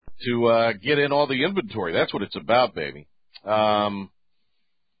to get in all the inventory. That's what it's about, baby.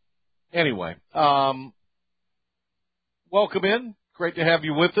 Anyway, welcome in. Great to have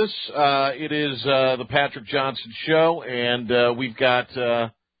you with us. It is the Patrick Johnson Show, and we've got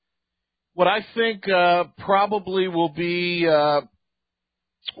what I think probably will be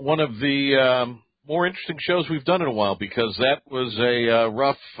one of the more interesting shows we've done in a while, because that was a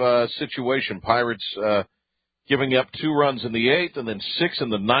rough situation. Pirates giving up 2 runs in the 8th and then 6 in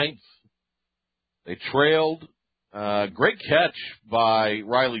the 9th. They trailed. Great catch by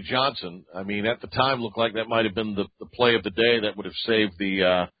Riley Johnson. I mean, at the time, looked like that might have been the play of the day that would have saved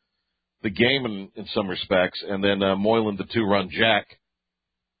the game in some respects. And then Moylan, the 2-run jack.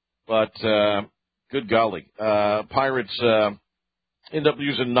 But good golly, Pirates end up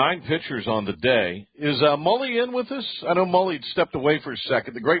using 9 pitchers on the day. Is Mully in with us? I know Mully had stepped away for a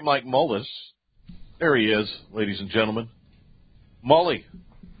second. The great Mike Mullis. There he is, ladies and gentlemen. Mully.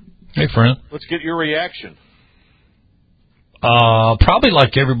 Hey, friend. Let's get your reaction. Probably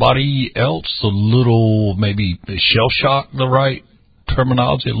like everybody else, a little maybe shell shock, the right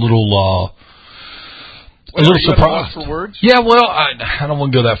terminology, a little surprised. For words? Yeah, well, I don't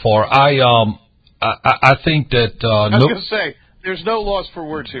want to go that far. I think that I was going to say there's no loss for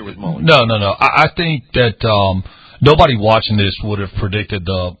words here with Mullen. No. I think that nobody watching this would have predicted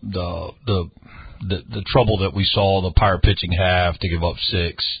the trouble that we saw the Pirate pitching have to give up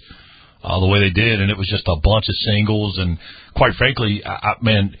 6. The way they did, and it was just a bunch of singles, and quite frankly,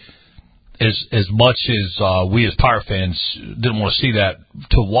 man, as much as we as Pirate fans didn't want to see that,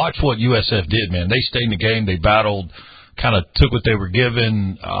 to watch what USF did, man, they stayed in the game, they battled, kind of took what they were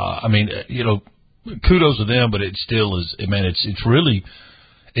given. I mean, you know, kudos to them, but it still is, man, it's really,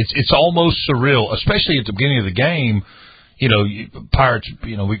 it's almost surreal, especially at the beginning of the game. You know, Pirates,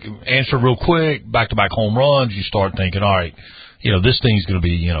 you know, we can answer real quick, back-to-back home runs. You start thinking, all right, you know, this thing's going to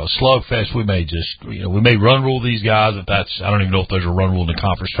be, you know, a slugfest. We may just, you know, we may run rule these guys. If that's, I don't even know if there's a run rule in the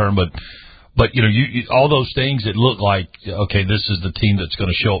conference term, but you know, you all those things that look like, okay, this is the team that's going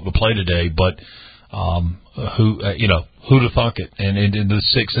to show up to play today. But you know, who'd have thunk it? And in the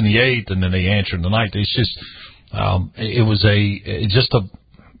 6th and the 8th, and then they answered in the 9th. It's just, it was just a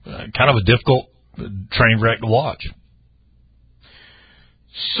kind of a difficult train wreck to watch.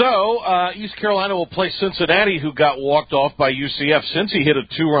 So, East Carolina will play Cincinnati, who got walked off by UCF. Cincy hit a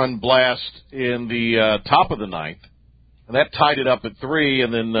 2-run blast in the top of the 9th, and that tied it up at 3,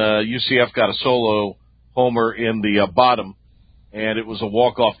 and then UCF got a solo homer in the bottom, and it was a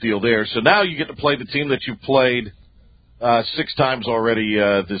walk-off deal there. So now you get to play the team that you've played 6 times already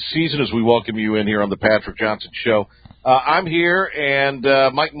this season, as we welcome you in here on the Patrick Johnson Show. I'm here, and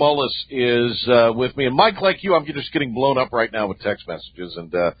Mike Mullis is with me. And Mike, like you, I'm just getting blown up right now with text messages.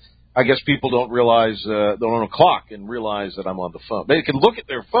 And I guess people don't realize, they're on a clock and realize that I'm on the phone. They can look at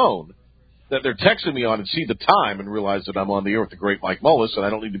their phone that they're texting me on and see the time and realize that I'm on the air with the great Mike Mullis, and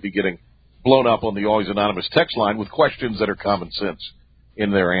I don't need to be getting blown up on the always anonymous text line with questions that are common sense in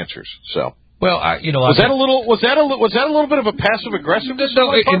their answers. So. Well, was that a little bit of a passive aggressiveness?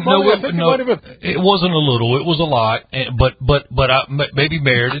 No, it wasn't a little. It was a lot, but I maybe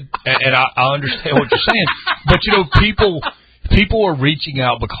merited, and I understand what you're saying. But you know, people are reaching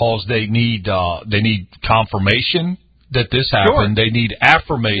out because they need confirmation that this happened. Sure. They need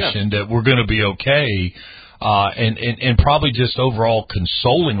affirmation that we're going to be okay. And probably just overall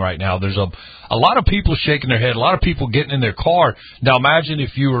consoling right now. There's a lot of people shaking their head, a lot of people getting in their car. Now imagine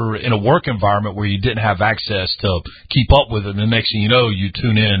if you were in a work environment where you didn't have access to keep up with it, and the next thing you know, you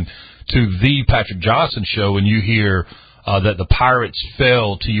tune in to the Patrick Johnson Show and you hear that the Pirates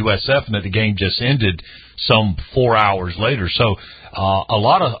fell to USF and that the game just ended some 4 hours later. So a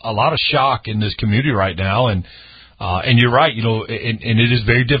lot of shock in this community right now, and you're right, you know, and it is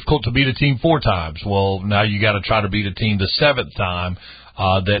very difficult to beat a team 4 times. Well, now you got to try to beat a team the 7th time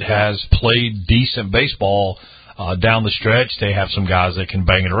that has played decent baseball down the stretch. They have some guys that can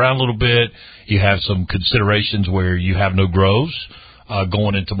bang it around a little bit. You have some considerations where you have no Groves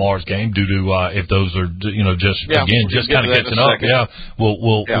going into tomorrow's game due to if those are, you know, just kind of catching up. Yeah,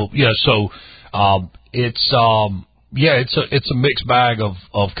 we'll So it's a mixed bag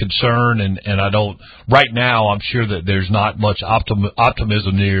of concern, and I don't right now. I'm sure that there's not much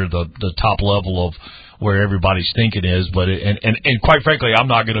optimism near the top level of where everybody's thinking is, but and quite frankly, I'm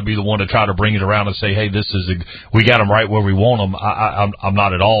not going to be the one to try to bring it around and say, hey, we got them right where we want them. I'm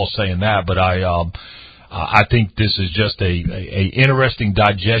not at all saying that, but I think this is just a interesting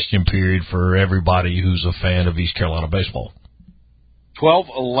digestion period for everybody who's a fan of East Carolina baseball.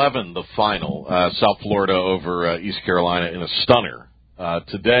 12-11 the final, South Florida over East Carolina in a stunner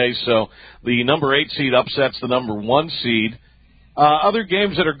today. So the number 8 seed upsets the number 1 seed. Other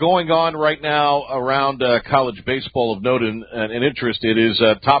games that are going on right now around college baseball of note and interest, it is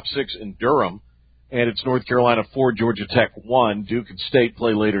top 6 in Durham, and it's North Carolina 4, Georgia Tech 1. Duke and State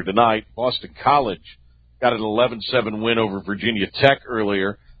play later tonight. Boston College got an 11-7 win over Virginia Tech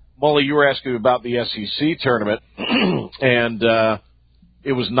earlier. Mully, you were asking about the SEC tournament, and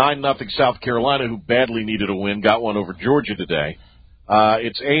it was 9-0 South Carolina, who badly needed a win, got one over Georgia today.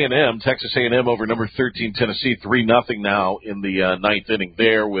 It's A&M, Texas A&M over number 13 Tennessee, 3-0 now in the ninth inning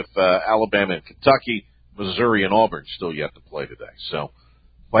there with Alabama and Kentucky, Missouri and Auburn still yet to play today. So,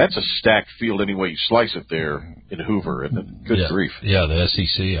 well, that's a stacked field any way you slice it there in Hoover. And good grief. Yeah, the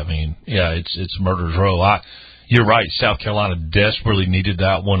SEC. I mean, yeah, it's murder's row. You're right. South Carolina desperately needed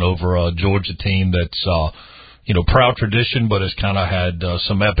that one over a Georgia team that's proud tradition, but has kind of had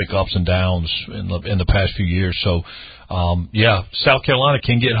some epic ups and downs in the past few years. So, South Carolina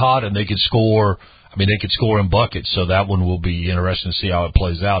can get hot, and they could score. I mean, they could score in buckets, so that one will be interesting to see how it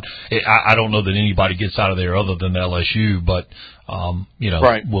plays out. I don't know that anybody gets out of there other than LSU, but,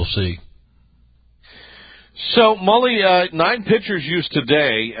 right. We'll see. So, Mully, 9 pitchers used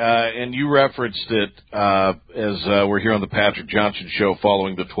today, and you referenced it as we're here on the Patrick Johnson Show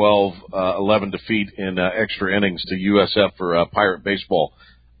following the 12-11 defeat in extra innings to USF for Pirate Baseball.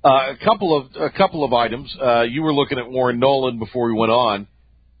 A couple of items. You were looking at Warren Nolan before we went on,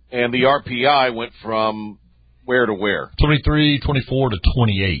 and the RPI went from where to where? 23, 24 to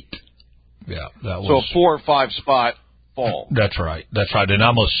 28. Yeah, that was so a 4 or 5 spot fall. That's right. And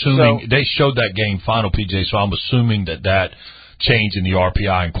I'm assuming they showed that game final, PJ. So I'm assuming that change in the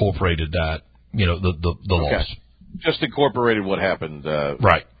RPI incorporated that, the loss. Just incorporated what happened.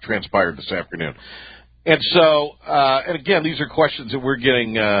 Right. Transpired this afternoon. And so, and again, these are questions that we're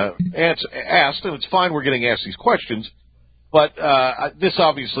getting asked, and it's fine we're getting asked these questions, but this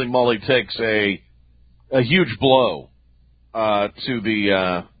obviously, Mully, takes a huge blow to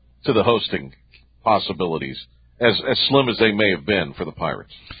the hosting possibilities, as slim as they may have been for the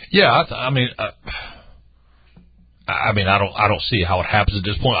Pirates. Yeah, I mean, I don't see how it happens at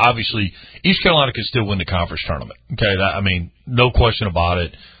this point. Obviously, East Carolina can still win the conference tournament. Okay, no question about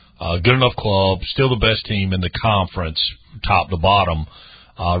it. Good enough club, still the best team in the conference, top to bottom,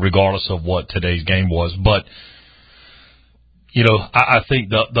 regardless of what today's game was. But, I think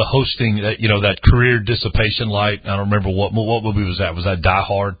the hosting, that career dissipation light, I don't remember what movie was that. Was that Die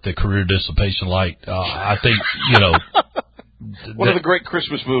Hard, the career dissipation light? I think, one of the great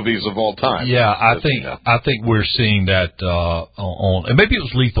Christmas movies of all time. Yeah, I think we're seeing that on, and maybe it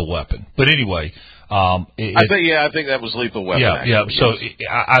was Lethal Weapon. But anyway, I think that was Lethal Weapon. Yeah, actually.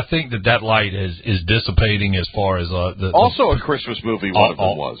 yeah. So I think that light is dissipating as far as also a Christmas movie. One of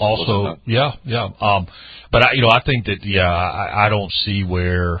them was also but I think that I don't see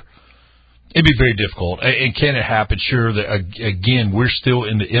where. It'd be very difficult. And can it happen? Sure. Again, we're still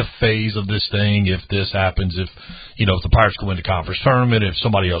in the if phase of this thing. If this happens, if the Pirates go win the conference tournament, if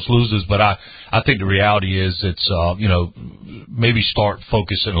somebody else loses. But I think the reality is it's, maybe start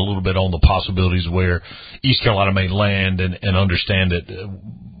focusing a little bit on the possibilities where East Carolina may land and understand that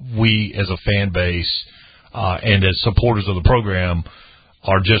we as a fan base, and as supporters of the program,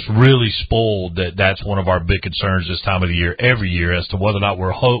 are just really spoiled that's one of our big concerns this time of the year, every year, as to whether or not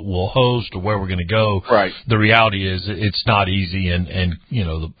we'll host or where we're going to go. Right. The reality is it's not easy, and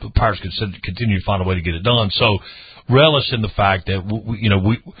the Pirates continue to find a way to get it done. So relish in the fact that,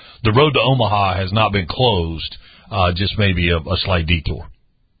 the road to Omaha has not been closed, just maybe a slight detour.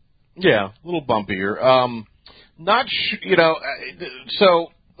 Yeah, a little bumpier.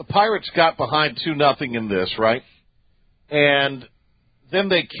 So the Pirates got behind 2-0 in this, right? And then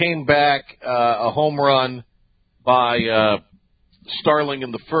they came back, a home run by Starling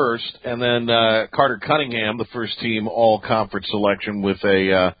in the first, and then Carter Cunningham, the first team all-conference selection, with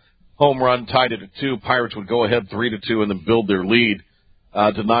a home run, tied it at 2. Pirates would go ahead 3-2 and then build their lead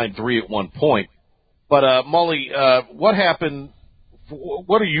to 9-3 at one point. But, Mully, what happened?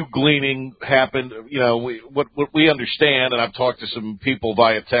 What are you gleaning happened? What we understand, and I've talked to some people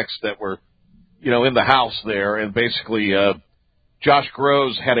via text that were, in the house there, and basically Josh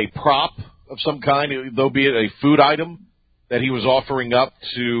Groves had a prop of some kind, though be it a food item, that he was offering up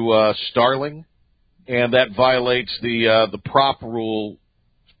to Starling, and that violates the prop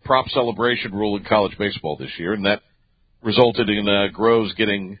celebration rule in college baseball this year, and that resulted in Groves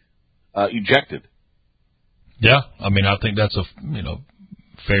getting ejected. Yeah, I think that's a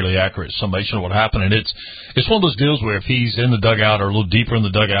fairly accurate summation of what happened, and it's one of those deals where if he's in the dugout or a little deeper in the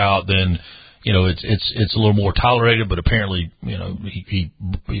dugout, then it's a little more tolerated, but apparently, he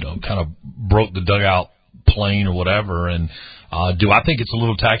kind of broke the dugout plane or whatever. And, Do I think it's a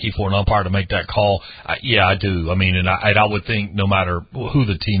little tacky for an umpire to make that call? Yeah, I do. I mean, and I would think no matter who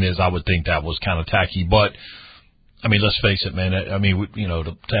the team is, I would think that was kind of tacky. But I mean, let's face it, man. I mean,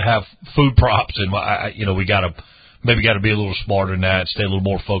 to have food props and we maybe got to be a little smarter than that. Stay a little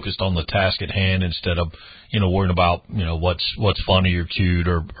more focused on the task at hand instead of worrying about what's funny or cute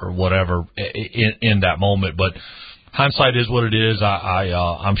or whatever in that moment. But hindsight is what it is.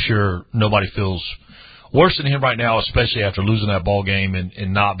 I'm sure nobody feels worse than him right now, especially after losing that ball game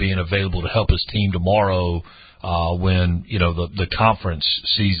and not being available to help his team tomorrow when the conference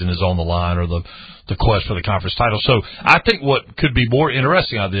season is on the line or the quest for the conference title. So I think what could be more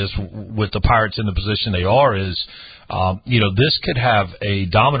interesting on this with the Pirates in the position they are is this could have a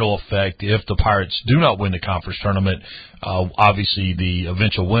domino effect if the Pirates do not win the conference tournament. Obviously, the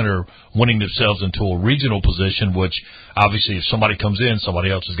eventual winner winning themselves into a regional position, which obviously if somebody comes in,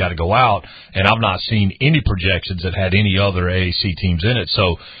 somebody else has got to go out. And I've not seen any projections that had any other AAC teams in it.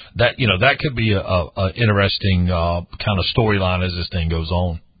 So that could be a interesting kind of storyline as this thing goes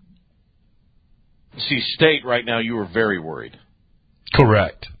on. See, State right now, you were very worried.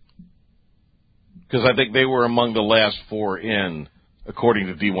 Correct. Because I think they were among the last four in, according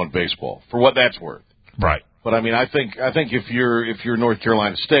to D1 Baseball, for what that's worth. Right. But I mean, I think if you're North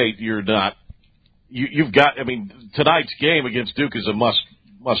Carolina State, you're not. You've got. I mean, tonight's game against Duke is a must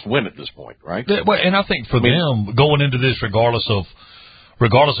win at this point, right? And I think for them going into this, regardless of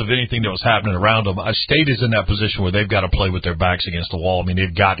anything that was happening around them, State is in that position where they've got to play with their backs against the wall. I mean,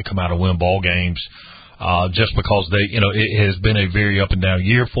 they've got to come out and win ball games, just because it has been a very up and down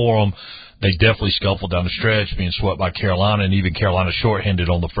year for them. They definitely scuffled down the stretch, being swept by Carolina, and even Carolina shorthanded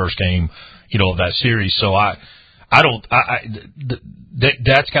on the first game, of that series. So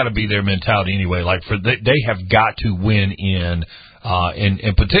that's got to be their mentality anyway. Like they have got to win in,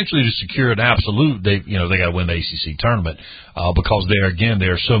 and potentially to secure an absolute, they got to win the ACC tournament, because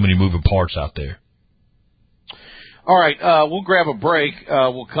there are so many moving parts out there. All right, we'll grab a break.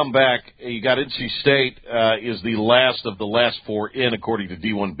 We'll come back. You got NC State is the last of the last four in, according to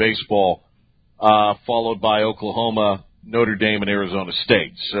D1 Baseball, followed by Oklahoma, Notre Dame, and Arizona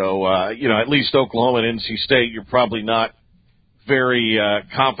State. So, at least Oklahoma and NC State, you're probably not very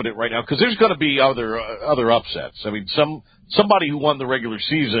confident right now because there's going to be other upsets. I mean, somebody who won the regular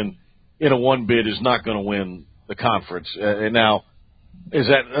season in a one bid is not going to win the conference. And now, is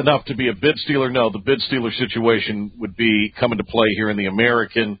that enough to be a bid stealer? No, the bid stealer situation would be come into play here in the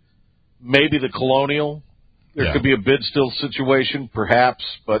American, maybe the Colonial. There could be a bid steal situation, perhaps,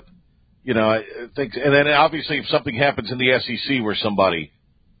 but I think, and then obviously if something happens in the SEC where somebody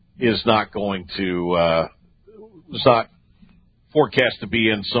is not going to, is not forecast to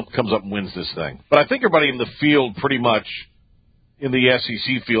be in, comes up and wins this thing. But I think everybody in the field pretty much in the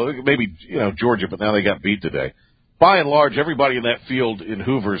SEC field, maybe, Georgia, but now they got beat today. By and large, everybody in that field in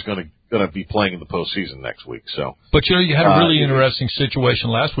Hoover is going to be playing in the postseason next week. So, but you had a really interesting situation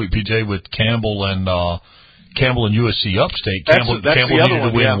last week, PJ, with Campbell and USC Upstate. Campbell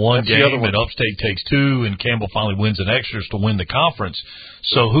needed to win one game, and Upstate takes two, and Campbell finally wins in extras to win the conference.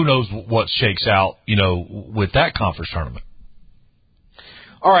 So who knows what shakes out, with that conference tournament.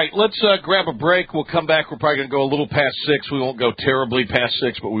 All right, let's grab a break. We'll come back. We're probably going to go a little past 6. We won't go terribly past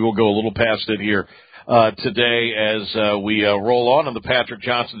 6, but we will go a little past it here today as we roll on the Patrick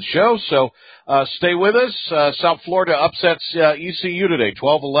Johnson Show. So stay with us. South Florida upsets ECU today,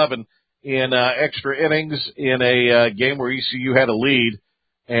 12-11 in extra innings in a game where ECU had a lead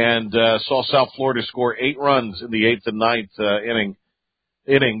and saw South Florida score 8 runs in the 8th and 9th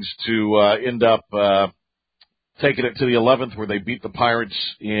innings to end up taking it to the 11th where they beat the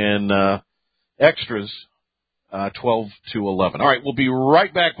Pirates in extras 12-11. All right, we'll be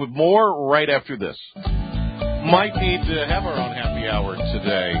right back with more right after this. Might need to have our own happy hour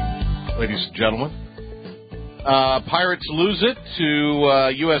today, ladies and gentlemen. Pirates lose it to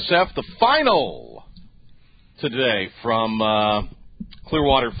USF. The final today from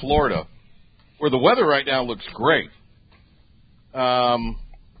Clearwater, Florida, where the weather right now looks great.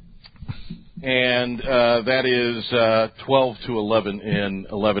 And that is 12-11 in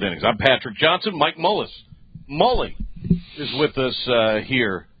 11 innings. I'm Patrick Johnson. Mike Mully is with us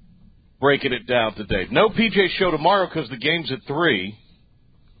here, breaking it down today. No PJ show tomorrow because the game's at 3.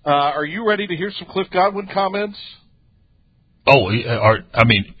 Are you ready to hear some Cliff Godwin comments? Oh,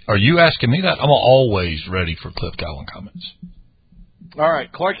 are you asking me that? I'm always ready for Cliff Godwin comments. All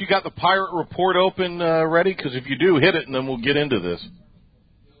right, Clark, you got the Pirate Report open ready? Because if you do, hit it, and then we'll get into this.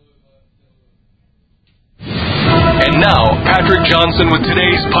 And now, Patrick Johnson with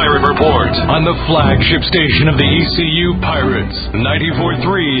today's Pirate Report on the flagship station of the ECU Pirates,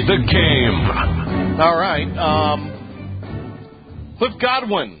 94.3 The Game. All right. Cliff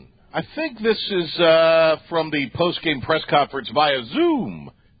Godwin. I think this is from the post-game press conference via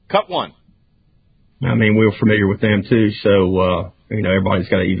Zoom. Cut one. I mean, we were familiar with them too, so everybody's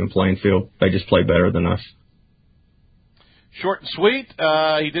got an even playing field. They just play better than us. Short and sweet.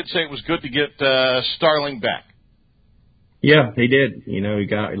 He did say it was good to get Starling back. Yeah, he did. He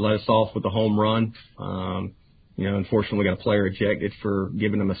let us off with a home run. Unfortunately, we got a player ejected for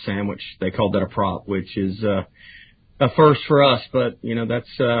giving him a sandwich. They called that a prop, which is a first for us. But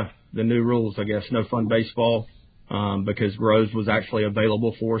that's the new rules, I guess. No fun baseball because Rose was actually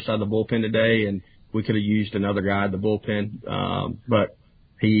available for us out of the bullpen today, and we could have used another guy at the bullpen. But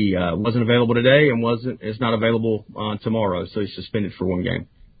he wasn't available today and is not available tomorrow, so he's suspended for one game.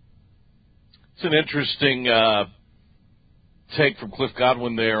 It's an interesting take from Cliff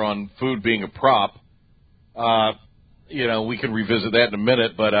Godwin there on food being a prop. We can revisit that in a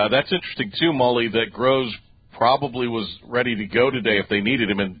minute, but that's interesting too, Mully, that Groves probably was ready to go today if they needed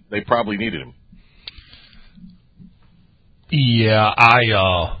him, and they probably needed him. Yeah, I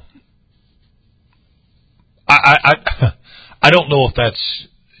don't know if that's.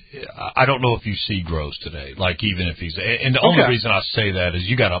 I don't know if you see Groves today, like even if he's. And the only reason I say that is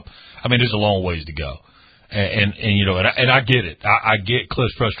there's a long ways to go. And I get it. I get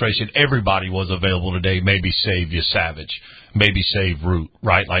Cliff's frustration. Everybody was available today. Maybe save Savage, maybe save Root,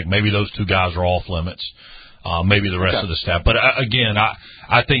 right? Like maybe those two guys are off limits. Maybe the rest of the staff. But again,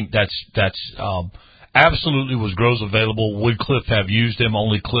 I think that's absolutely was Groves available. Would Cliff have used him?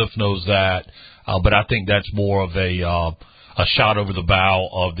 Only Cliff knows that. But I think that's more of a shot over the bow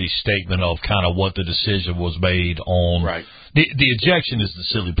of the statement of kind of what the decision was made on. Right. The ejection is the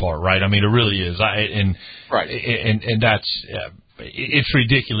silly part, right? I mean, it really is. And that's it's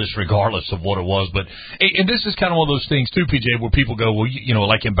ridiculous regardless of what it was. But and this is kind of one of those things too, PJ, where people go, well,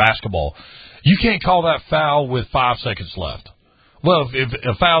 like in basketball, you can't call that foul with 5 seconds left. Well, if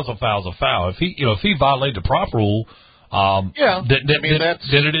a foul's a foul's a foul. If he violated the prop rule, then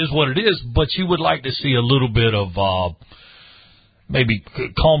it is what it is. But you would like to see a little bit of maybe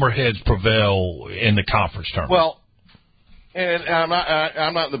calmer heads prevail in the conference tournament. Well. And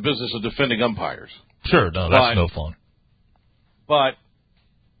I'm not in the business of defending umpires. Sure, no, that's no fun. But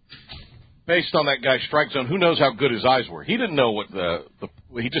based on that guy's strike zone, who knows how good his eyes were? He didn't know what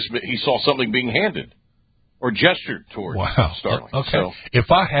he saw something being handed or gestured towards Starling. Okay. So, if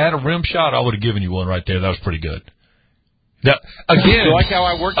I had a rim shot, I would have given you one right there. That was pretty good. Now, again, you like how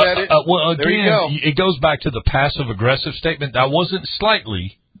I worked at it? Well, again, there you go. It goes back to the passive aggressive statement. That wasn't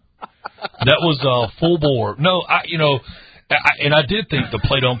slightly. That was full bore. No, and I did think the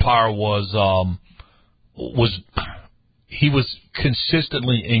plate umpire was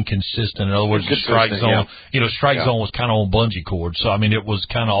consistently inconsistent. In other words, the strike zone, zone was kind of on bungee cord. So I mean, it was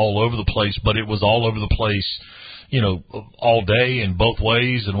kind of all over the place, but it was all over the place, all day and both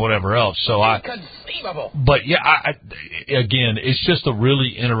ways and whatever else. So Inconceivable. But yeah, again, it's just a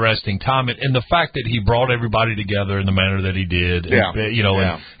really interesting time, and the fact that he brought everybody together in the manner that he did,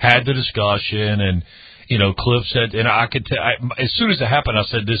 and had the discussion and. Cliff said, and I could tell, as soon as it happened, I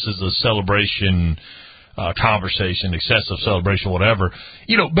said, this is a celebration conversation, excessive celebration, whatever.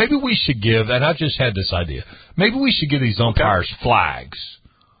 Maybe we should give, and I just had this idea, maybe we should give these umpires flags,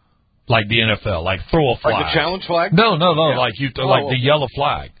 like the NFL, like throw a flag. Like the challenge flag? No, like the yellow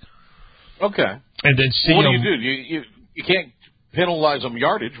flag. Okay. And then see what them. Do you do? You can't penalize them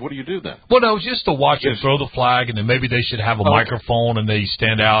yardage. What do you do then? Well, no, just to watch them throw the flag, and then maybe they should have a microphone and they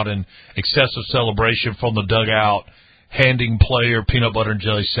stand out in excessive celebration from the dugout, handing player peanut butter and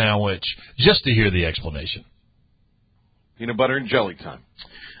jelly sandwich, just to hear the explanation. Peanut butter and jelly time.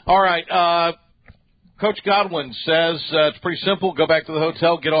 All right. Coach Godwin says it's pretty simple. Go back to the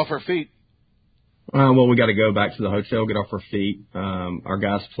hotel, get off our feet. Well, we got to go back to the hotel, get off our feet. Our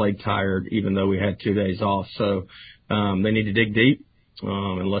guys played tired, even though we had 2 days off, so they need to dig deep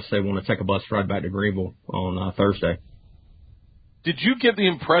unless they want to take a bus ride back to Greenville on Thursday. Did you get the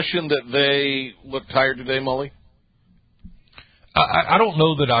impression that they looked tired today, Mully? I don't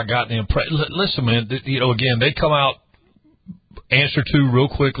know that I got the impression. Listen, man, again, they come out, answer 2 real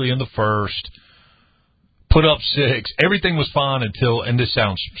quickly in the first, put up 6. Everything was fine until, and this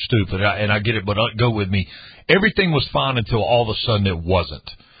sounds stupid, and I get it, but go with me. Everything was fine until all of a sudden it wasn't.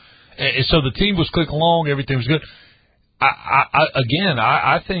 And so the team was clicking along, everything was good.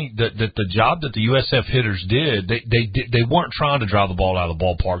 I think that the job that the USF hitters did, they weren't trying to drive the ball out of the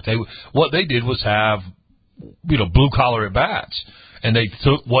ballpark. What they did was have, blue collar at bats, and they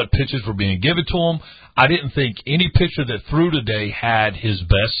took what pitches were being given to them. I didn't think any pitcher that threw today had his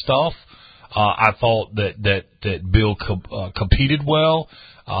best stuff. I thought that Bill competed well,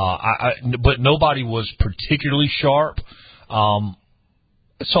 but nobody was particularly sharp.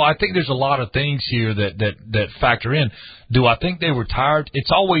 So I think there's a lot of things here that factor in. Do I think they were tired?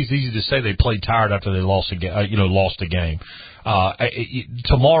 It's always easy to say they played tired after they lost a game.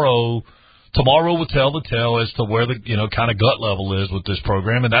 Tomorrow will tell the tale as to where the kind of gut level is with this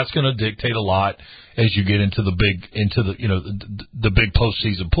program, and that's going to dictate a lot as you get into the big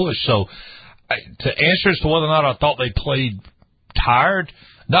postseason push. So to answer as to whether or not I thought they played tired,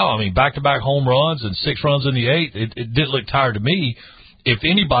 no. I mean, back-to-back home runs and 6 runs in the 8th, it didn't look tired to me. If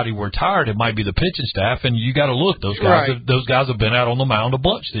anybody were tired, it might be the pitching staff, and you got to look. Those guys have been out on the mound a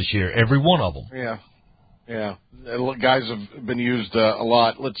bunch this year, every one of them. Yeah. Guys have been used a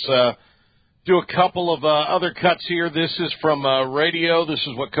lot. Let's do a couple of other cuts here. This is from radio. This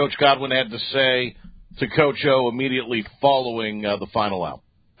is what Coach Godwin had to say to Coach O immediately following the final out.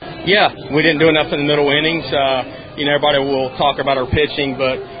 Yeah, we didn't do enough in the middle innings. Everybody will talk about our pitching,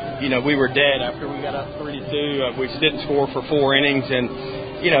 but we were dead after we got up 3-2. We didn't score for 4 innings, and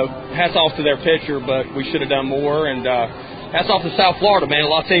hats off to their pitcher, but we should have done more. And hats off to South Florida, man. A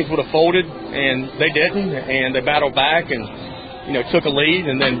lot of teams would have folded, and they didn't, and they battled back and took a lead.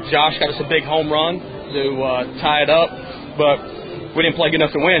 And then Josh got us a big home run to tie it up, but we didn't play good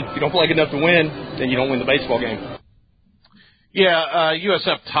enough to win. If you don't play good enough to win, then you don't win the baseball game. Yeah,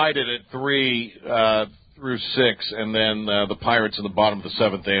 USF tied it at 3 through 6, and then the Pirates in the bottom of the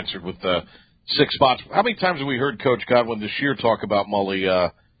 7th answered with 6 spots. How many times have we heard Coach Godwin this year talk about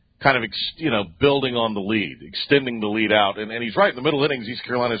Mully kind of building on the lead, extending the lead out? And he's right. In the middle innings, East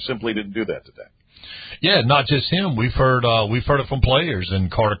Carolina simply didn't do that today. Yeah, not just him. We've heard it from players, and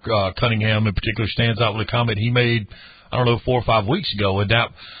Carter Cunningham in particular stands out with a comment he made, 4 or 5 weeks ago. And that,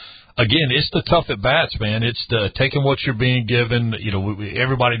 again, it's the tough at bats, man. It's the taking what you're being given.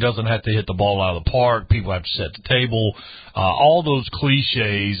 Everybody doesn't have to hit the ball out of the park. People have to set the table. All those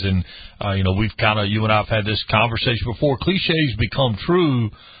cliches, and we've you and I've had this conversation before. Cliches become true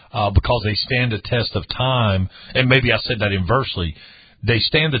because they stand the test of time. And maybe I said that inversely. They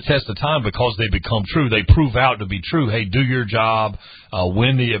stand the test of time because they become true. They prove out to be true. Hey, do your job,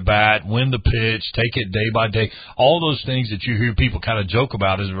 win the at-bat, win the pitch, take it day by day. All those things that you hear people kind of joke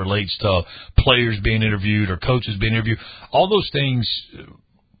about as it relates to players being interviewed or coaches being interviewed, all those things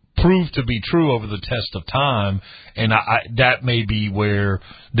prove to be true over the test of time. And that may be where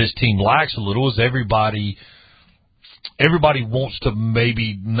this team lacks a little, is everybody wants to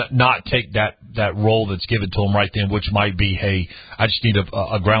maybe not take that role that's given to them right then, which might be, hey, I just need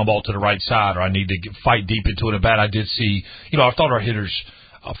a ground ball to the right side, or I need to fight deep into it at bat. I did see, I thought our hitters,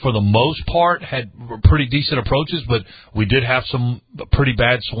 for the most part, had pretty decent approaches, but we did have some pretty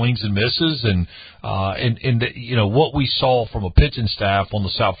bad swings and misses. And what we saw from a pitching staff on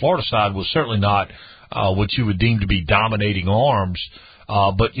the South Florida side was certainly not what you would deem to be dominating arms.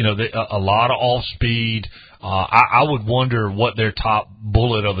 But a lot of off speed. I would wonder what their top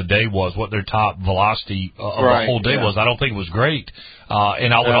bullet of the day was, what their top velocity of the whole day was. I don't think it was great.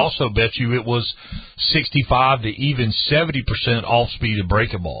 And I would also bet you it was 65 to even 70% off speed of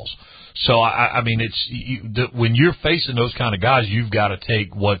breaking balls. So, I mean, when you're facing those kind of guys, you've got to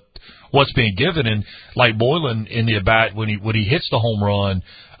take what's being given. And like Moylan in the at-bat, when he hits the home run,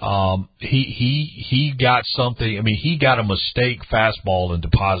 he got something. I mean, he got a mistake fastball and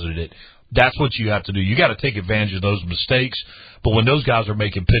deposited it. That's what you have to do. You got to take advantage of those mistakes. But when those guys are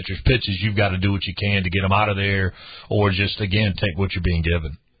making pitches, you've got to do what you can to get them out of there, or just, again, take what you're being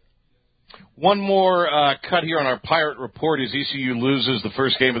given. One more cut here on our Pirate Report as ECU loses the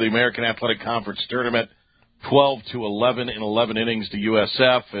first game of the American Athletic Conference Tournament, 12-11 in 11 innings to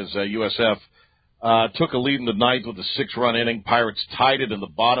USF, as USF took a lead in the ninth with a 6-run inning. Pirates tied it in the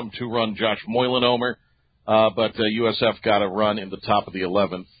bottom, 2-run Josh Moylan homer. But USF got a run in the top of the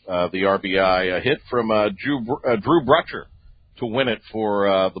 11th, the RBI hit from Drew Brutcher to win it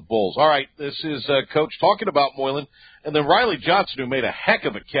for the Bulls. All right, this is Coach talking about Moylan. And then Riley Johnson, who made a heck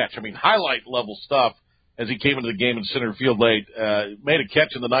of a catch. I mean, highlight-level stuff as he came into the game in center field late. Made a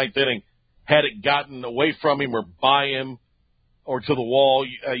catch in the ninth inning. Had it gotten away from him or by him or to the wall,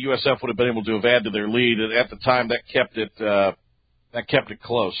 USF would have been able to have added to their lead. And at the time, that kept it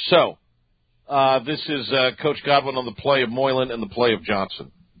close. So, this is Coach Godwin on the play of Moylan and the play of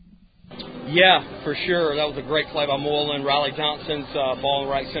Johnson. Yeah, for sure. That was a great play by Moylan. Riley Johnson's ball in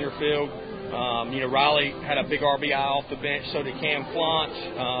right center field. Riley had a big RBI off the bench, so did Cam Flunch.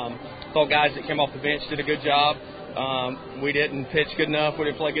 Thought guys that came off the bench did a good job. We didn't pitch good enough. We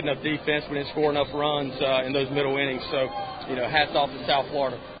didn't play good enough defense. We didn't score enough runs in those middle innings. So, hats off to South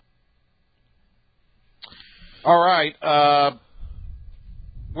Florida. All right.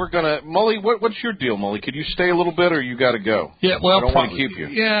 We're gonna Mully. What's your deal, Mully? Could you stay a little bit, or you got to go? Yeah, well, I don't want to keep you.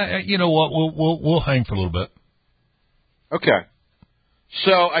 Yeah, you know what? We'll hang for a little bit. Okay.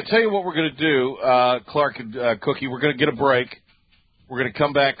 So I tell you what we're going to do, Clark and Cookie. We're going to get a break. We're going to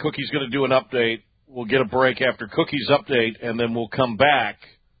come back. Cookie's going to do an update. We'll get a break after Cookie's update, and then we'll come back,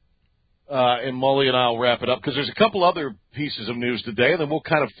 and Mully and I will wrap it up because there's a couple other pieces of news today, and then we'll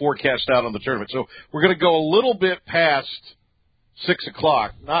kind of forecast out on the tournament. So we're going to go a little bit past 6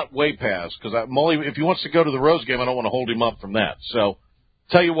 o'clock, not way past, because Mully, if he wants to go to the Rose game, I don't want to hold him up from that. So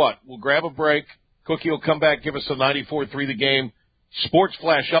tell you what, we'll grab a break. Cookie will come back, give us a 94.3 The Game Sports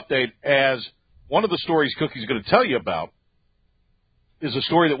Flash update, as one of the stories Cookie's going to tell you about is a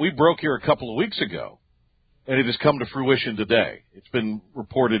story that we broke here a couple of weeks ago, and it has come to fruition today. It's been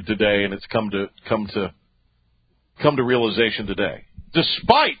reported today, and it's come to realization today,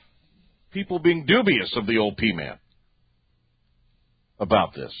 despite people being dubious of the old P-Man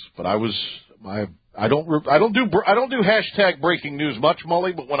about this. But I don't do hashtag breaking news much,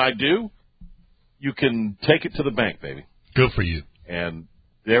 Mully, but when I do, you can take it to the bank, baby. Good for you. And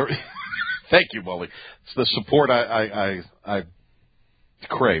there, thank you, Mully. It's the support I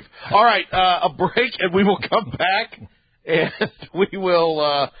crave. All right, a break, and we will come back, and we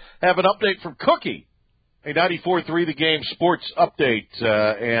will have an update from Cookie, a 94.3 The Game Sports update,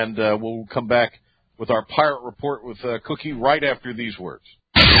 and we'll come back with our Pirate Report with Cookie right after these words.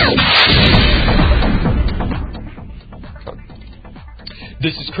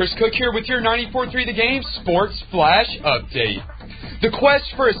 This is Chris Cook here with your 94.3 The Game Sports Flash Update. The quest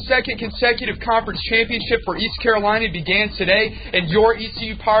for a second consecutive conference championship for East Carolina began today, and your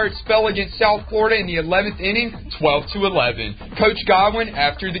ECU Pirates fell against South Florida in the 11th inning, 12-11. Coach Godwin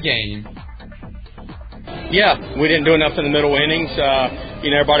after the game. Yeah, we didn't do enough in the middle innings.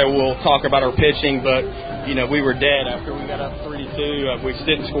 Everybody will talk about our pitching, but, we were dead after we got up 3-2. We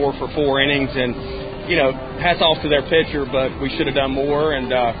didn't score for 4 innings, and, hats off to their pitcher, but we should have done more,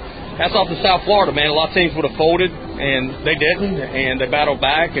 and hats off to South Florida, man. A lot of teams would have folded, and they didn't, and they battled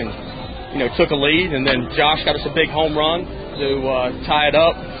back and, took a lead, and then Josh got us a big home run to tie it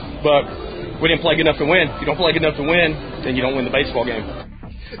up, but we didn't play good enough to win. If you don't play good enough to win, then you don't win the baseball game.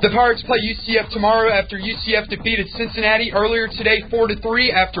 The Pirates play UCF tomorrow after UCF defeated Cincinnati earlier today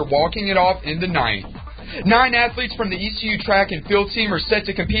 4-3 after walking it off in the ninth. 9 athletes from the ECU track and field team are set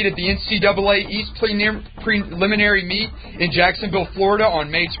to compete at the NCAA East preliminary meet in Jacksonville, Florida on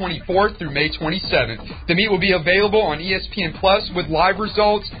May 24th through May 27th. The meet will be available on ESPN Plus with live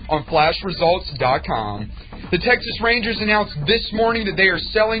results on flashresults.com. The Texas Rangers announced this morning that they are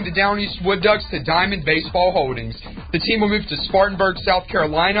selling the Down East Wood Ducks to Diamond Baseball Holdings. The team will move to Spartanburg, South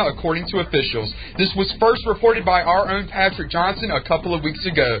Carolina, according to officials. This was first reported by our own Patrick Johnson a couple of weeks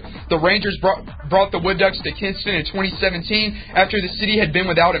ago. The Rangers brought the Wood Ducks to Kinston in 2017 after the city had been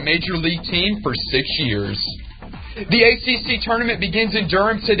without a major league team for 6 years. The ACC tournament begins in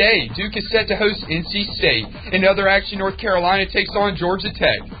Durham today. Duke is set to host NC State. In other action, North Carolina takes on Georgia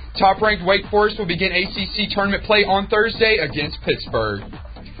Tech. Top-ranked Wake Forest will begin ACC tournament play on Thursday against Pittsburgh.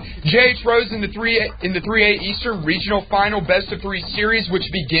 J.H. Rose in the 3A Eastern Regional Final Best-of-3 Series, which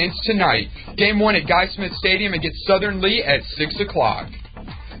begins tonight. Game 1 at Guy Smith Stadium against Southern Lee at 6 o'clock.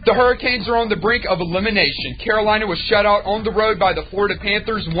 The Hurricanes are on the brink of elimination. Carolina was shut out on the road by the Florida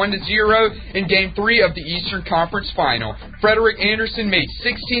Panthers 1-0 in Game 3 of the Eastern Conference Final. Frederick Anderson made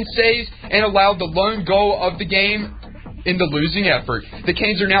 16 saves and allowed the lone goal of the game in the losing effort. The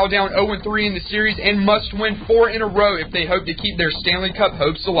Canes are now down 0-3 in the series and must win 4 in a row if they hope to keep their Stanley Cup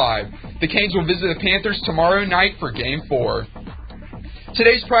hopes alive. The Canes will visit the Panthers tomorrow night for Game 4.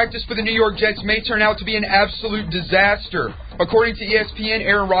 Today's practice for the New York Jets may turn out to be an absolute disaster. According to ESPN,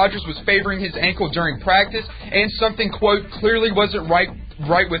 Aaron Rodgers was favoring his ankle during practice, and something, quote, clearly wasn't right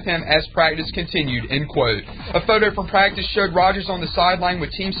with him as practice continued, end quote. A photo from practice showed Rodgers on the sideline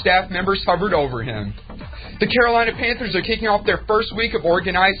with team staff members hovered over him. The Carolina Panthers are kicking off their first week of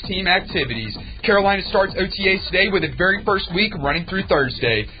organized team activities. Carolina starts OTAs today with its very first week running through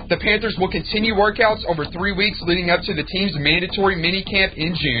Thursday. The Panthers will continue workouts over 3 weeks leading up to the team's mandatory minicamp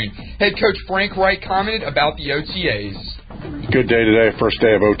in June. Head coach Frank Wright commented about the OTAs. Good day today, first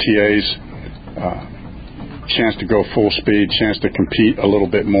day of OTAs. Chance to go full speed, chance to compete a little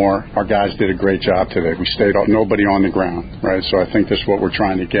bit more. Our guys did a great job today. We stayed nobody on the ground, right? So I think that's what we're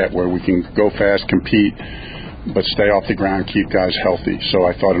trying to get, where we can go fast, compete, but stay off the ground, keep guys healthy. So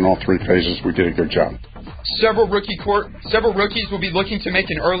I thought in all 3 phases we did a good job. Several rookies will be looking to make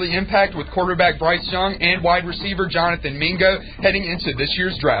an early impact with quarterback Bryce Young and wide receiver Jonathan Mingo heading into this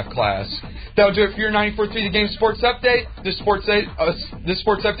year's draft class. That'll do it for your 94.3 The Game Sports Update. This sports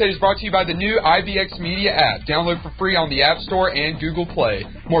update is brought to you by the new IBX Media app. Download for free on the App Store and Google Play.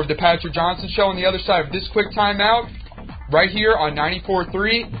 More of the Patrick Johnson Show on the other side of this quick timeout, right here on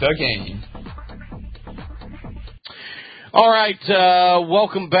 94.3 The Game. All right,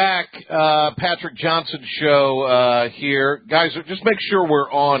 welcome back. Patrick Johnson Show here. Guys, just make sure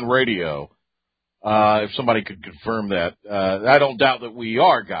we're on radio, if somebody could confirm that. I don't doubt that we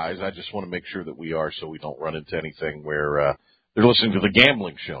are, guys. I just want to make sure that we are so we don't run into anything where they're listening to the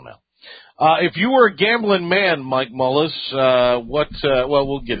gambling show now. If you were a gambling man, Mike Mullis, well,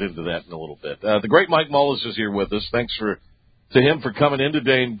 we'll get into that in a little bit. The great Mike Mullis is here with us. Thanks to him for coming in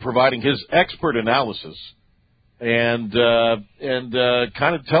today and providing his expert analysis. And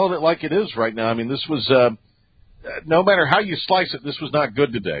kind of telling it like it is right now. I mean, this was, no matter how you slice it, this was not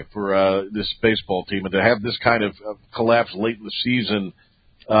good today for this baseball team. And to have this kind of collapse late in the season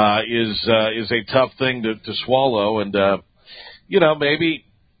is a tough thing to swallow. And, maybe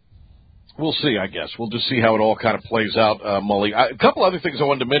we'll see, I guess. We'll just see how it all kind of plays out, Mully. A couple other things I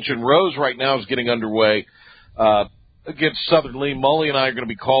wanted to mention. Rose right now is getting underway against Southern Lee. Mully and I are going to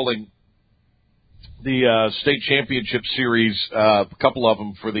be calling the state championship series, a couple of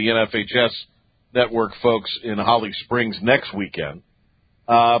them for the NFHS network folks in Holly Springs next weekend.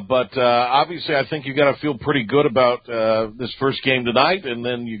 But obviously I think you got to feel pretty good about this first game tonight, and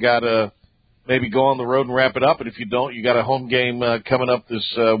then you got to maybe go on the road and wrap it up. And if you don't, you got a home game coming up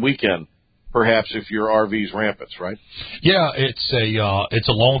this weekend, perhaps, if your RV's Rampants, right? Yeah, it's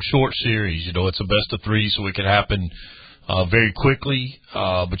a long, short series. It's a best of three, so it can happen very quickly,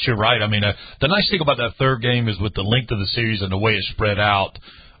 but you're right. I mean, the nice thing about that third game is with the length of the series and the way it's spread out,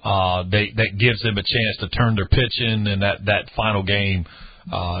 that gives them a chance to turn their pitching, and that final game,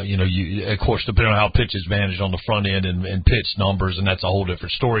 you of course, depending on how pitch is managed on the front end and pitch numbers, and that's a whole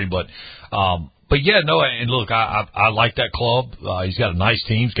different story. But yeah, no, and look, I like that club. He's got a nice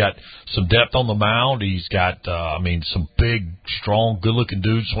team. He's got some depth on the mound. He's got, some big, strong, good-looking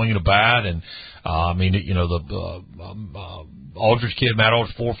dudes swinging a bat, and the Aldridge kid, Matt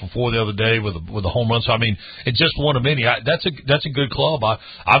Aldridge, 4 for 4 the other day with a home run. So it's just one of many. That's a good club.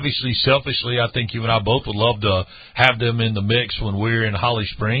 Obviously, selfishly, I think you and I both would love to have them in the mix when we're in Holly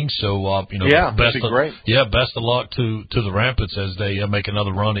Springs. So that'd be great. Yeah, best of luck to the Rampants as they make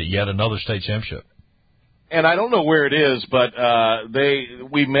another run at yet another state championship. And I don't know where it is, but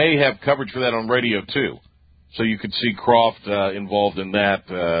we may have coverage for that on radio too. So you could see Croft involved in that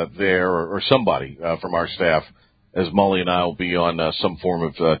there, or somebody from our staff, as Mully and I will be on some form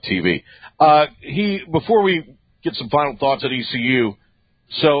of TV. Before we get some final thoughts at ECU,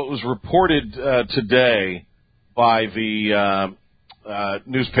 so it was reported today by the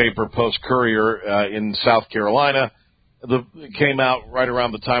newspaper Post-Courier in South Carolina. It came out right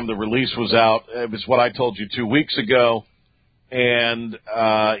around the time the release was out. It was what I told you 2 weeks ago. And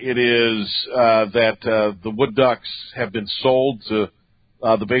it is that the Wood Ducks have been sold to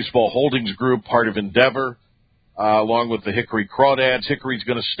the Baseball Holdings Group, part of Endeavor, along with the Hickory Crawdads. Hickory's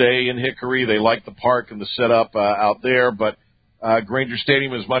going to stay in Hickory. They like the park and the setup out there. But Granger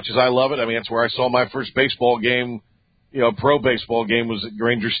Stadium, as much as I love it, I mean, that's where I saw my first baseball game, pro baseball game was at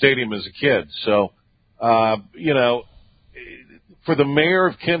Granger Stadium as a kid. So, for the mayor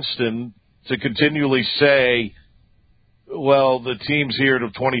of Kinston to continually say, well, the team's here to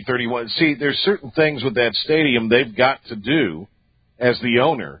 2031. See, there's certain things with that stadium they've got to do as the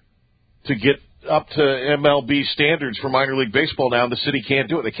owner to get up to MLB standards for minor league baseball now, and the city can't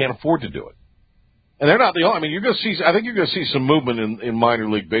do it. They can't afford to do it. And they're not the only. I mean, I think you're going to see some movement in minor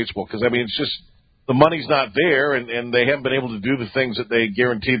league baseball because, it's just the money's not there, and they haven't been able to do the things that they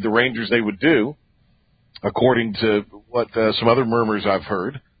guaranteed the Rangers they would do, according to what some other murmurs I've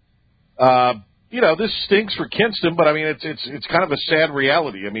heard. This stinks for Kinston, but it's kind of a sad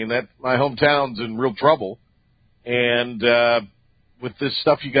reality. That my hometown's in real trouble, and with this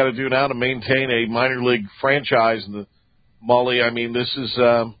stuff you got to do now to maintain a minor league franchise in the Mully,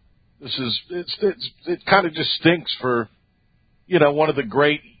 it kind of just stinks for one of the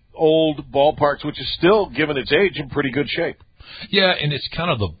great old ballparks, which is still, given its age, in pretty good shape. Yeah, and it's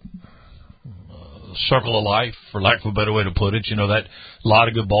kind of the circle of life, for lack of a better way to put it. That a lot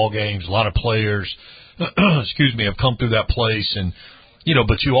of good ball games, a lot of players, have come through that place, and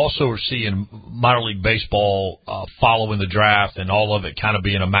but you also are seeing minor league baseball following the draft, and all of it kind of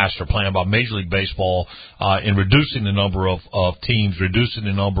being a master plan by Major League Baseball in reducing the number of teams, reducing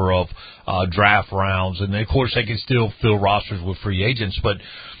the number of draft rounds, and of course they can still fill rosters with free agents. But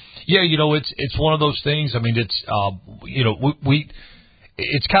yeah, it's one of those things. It's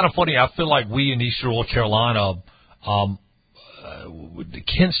it's kind of funny. I feel like we in Eastern North Carolina,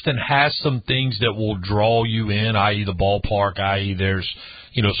 Kinston has some things that will draw you in, i.e. the ballpark, i.e. there's,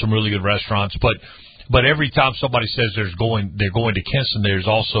 some really good restaurants. But every time somebody says they're going to Kinston, there's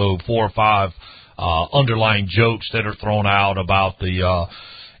also 4 or 5 underlying jokes that are thrown out about the,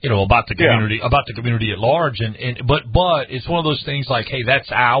 about the community at large. But it's one of those things like, hey,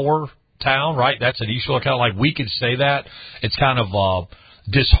 that's our town, right? That's an East Shore County. Like, we could say that. It's kind of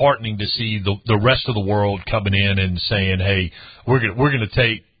disheartening to see the rest of the world coming in and saying, hey, we're going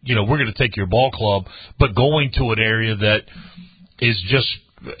to take your ball club, but going to an area that is just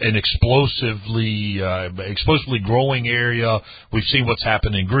an explosively growing area. We've seen what's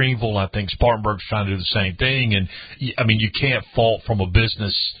happened in Greenville. I think Spartanburg's trying to do the same thing. And I mean, you can't fault from a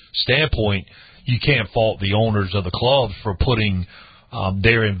business standpoint. You can't fault the owners of the clubs for putting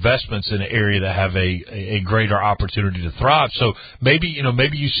their investments in an area that have a greater opportunity to thrive. So maybe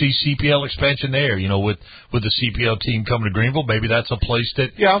you see CPL expansion there, with the CPL team coming to Greenville. Maybe that's a place that,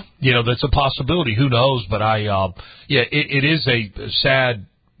 that's a possibility. Who knows? But it is a sad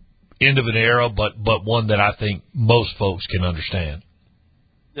end of an era, but one that I think most folks can understand.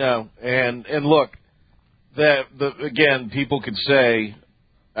 Yeah. And look, again, people could say,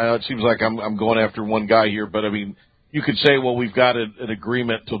 it seems like I'm going after one guy here, but I mean, you could say, well, we've got an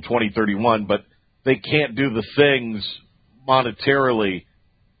agreement till 2031, but they can't do the things monetarily.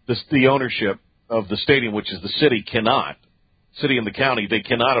 The ownership of the stadium, which is the city, city and the county, they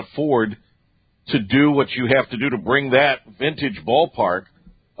cannot afford to do what you have to do to bring that vintage ballpark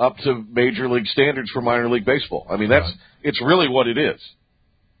up to major league standards for minor league baseball. I mean, it's really what it is.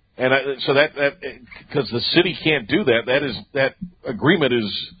 And so that because the city can't do that agreement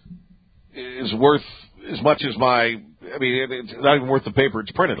is worth as much as it's not even worth the paper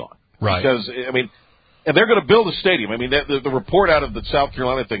it's printed on. Right. Because, and they're going to build a stadium. I mean, the report out of the South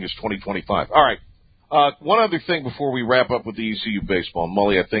Carolina thing is 2025. All right. One other thing before we wrap up with the ECU baseball.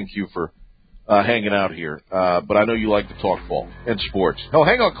 Mully, I thank you for hanging out here. But I know you like to talk ball and sports. Oh,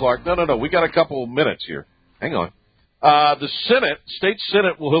 hang on, Clark. No. We got a couple minutes here. Hang on. The State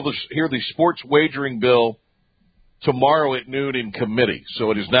Senate will hear the sports wagering bill tomorrow at noon in committee.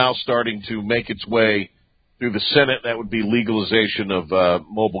 So it is now starting to make its way through the Senate. That would be legalization of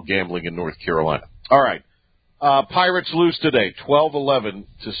mobile gambling in North Carolina. All right. Pirates lose today, 12-11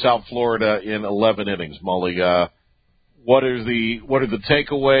 to South Florida in 11 innings. Mully, what are the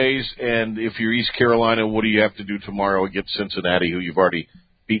takeaways? And if you're East Carolina, what do you have to do tomorrow against Cincinnati, who you've already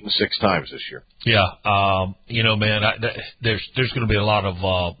beaten 6 times this year? Yeah, man, there's going to be a lot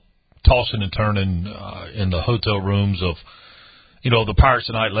of tossing and turning in the hotel rooms of, the Pirates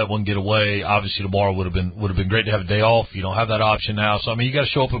tonight let one get away. Obviously tomorrow would have been great to have a day off. You don't have that option now. So, you got to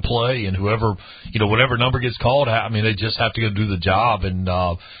show up and play, and whoever, whatever number gets called, they just have to go do the job. And,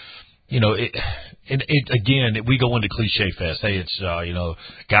 again, we go into cliche fest. Hey, it's,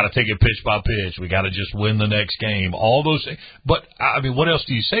 got to take it pitch by pitch. We got to just win the next game. All those things. But, what else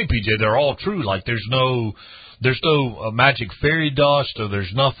do you say, PJ? They're all true. Like, there's no magic fairy dust, or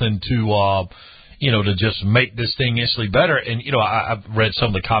there's nothing to, to just make this thing instantly better. And, I've read some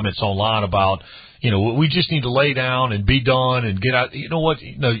of the comments online about, we just need to lay down and be done and get out. You know what?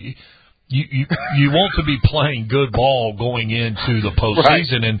 You want to be playing good ball going into the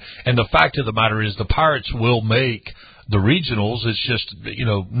postseason. Right. And the fact of the matter is the Pirates will make the regionals. It's just,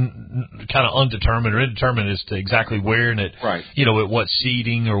 kind of undetermined or indeterminate as to exactly where and at what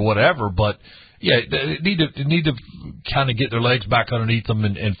seeding or whatever. But, yeah, they need to kind of get their legs back underneath them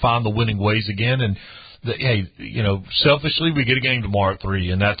and find the winning ways again. And selfishly, we get a game tomorrow at 3,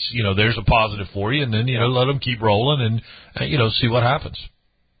 and that's there's a positive for you. And then let them keep rolling and see what happens.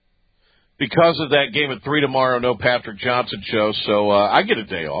 Because of that game at 3 tomorrow, no Patrick Johnson show, so I get a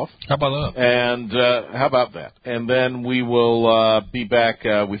day off. How about that? And how about that? And then we will be back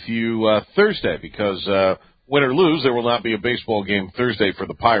with you Thursday because win or lose, there will not be a baseball game Thursday for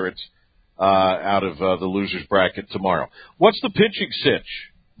the Pirates. Out of the losers bracket tomorrow. What's the pitching sitch,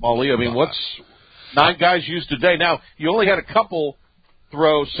 Mully? What's 9 guys used today? Now, you only had a couple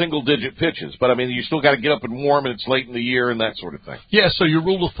throw single-digit pitches, but, you still got to get up and warm, and it's late in the year and that sort of thing. Yeah, so your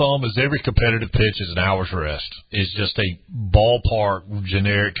rule of thumb is every competitive pitch is an hour's rest. It's just a ballpark,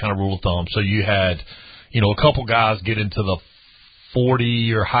 generic kind of rule of thumb. So you had, a couple guys get into the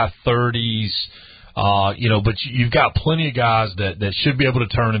 40 or high 30s, but you've got plenty of guys that should be able to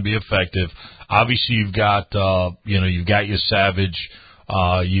turn and be effective. Obviously, you've got, you've got your Savage,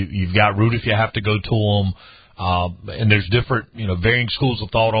 you've got Root if you have to go to them. And there's different, varying schools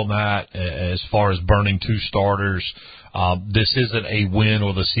of thought on that as far as burning 2 starters. This isn't a win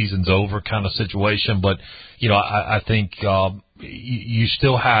or the season's over kind of situation, but, I think, you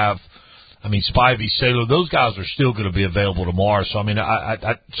still have, Spivey, Saylor, those guys are still going to be available tomorrow. So,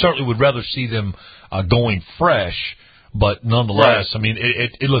 I certainly would rather see them going fresh, but nonetheless,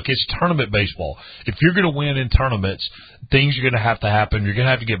 look, it's tournament baseball. If you're going to win in tournaments, things are going to have to happen. You're going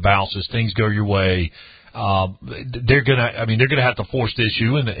to have to get bounces. Things go your way. they're gonna have to force the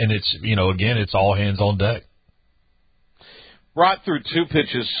issue, and it's, again, it's all hands on deck. Brott threw 2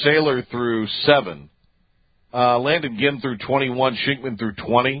 pitches, Saylor threw 7. Landon Ginn threw 21, Shinkman threw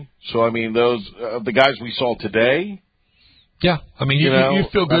 20. So, those the guys we saw today. Yeah, you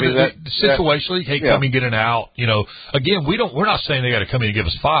feel good situationally. Coming in and out. Again, we're not saying they got to come in and give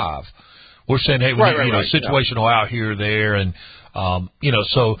us 5. We're saying, hey, we need situational out here or there, and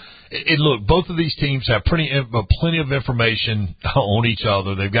so look, both of these teams have plenty of information on each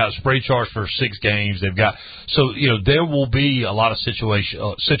other. They've got spray charts for 6 games. There will be a lot of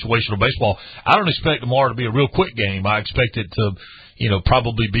situational baseball. I don't expect tomorrow to be a real quick game. I expect it to,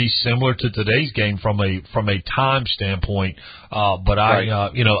 probably be similar to today's game from a time standpoint. But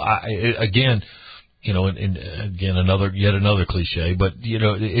again, another cliche, but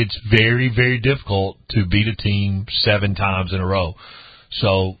it's very, very difficult to beat a team 7 times in a row.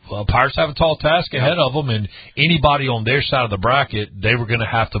 So Pirates have a tall task ahead of them, and anybody on their side of the bracket, they were going to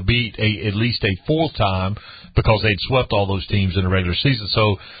have to beat at least a 4th time because they'd swept all those teams in the regular season.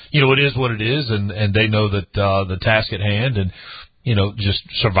 So it is what it is, and they know that the task at hand, and just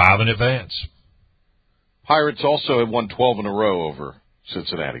survive in advance. Pirates also have won 12 in a row over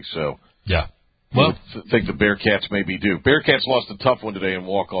Cincinnati. So yeah. Well, I think the Bearcats may be due. Bearcats lost a tough one today in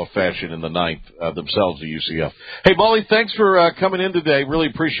walk-off fashion in the 9th themselves, the UCF. Hey, Mully, thanks for coming in today. Really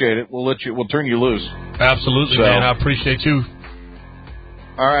appreciate it. We'll turn you loose. Absolutely, man. I appreciate you.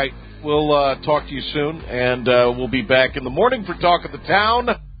 All right, we'll talk to you soon, and we'll be back in the morning for Talk of the Town,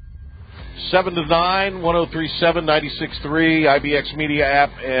 7 to 9, 103.7, 96.3, IBX Media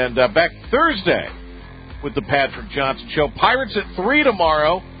app, and back Thursday with the Patrick Johnson Show. Pirates at 3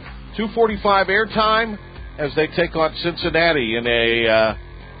 tomorrow. 2:45 airtime as they take on Cincinnati in a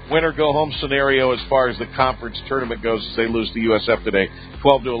winner-go-home scenario as far as the conference tournament goes as they lose to USF today,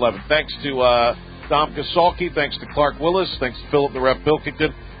 12 to 11. Thanks to Dom Kasalki. Thanks to Clark Willis. Thanks to Philip the Ref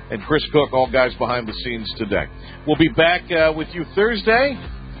Pilkington and Chris Cook, all guys behind the scenes today. We'll be back with you Thursday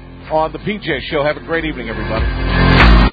on the PJ Show. Have a great evening, everybody.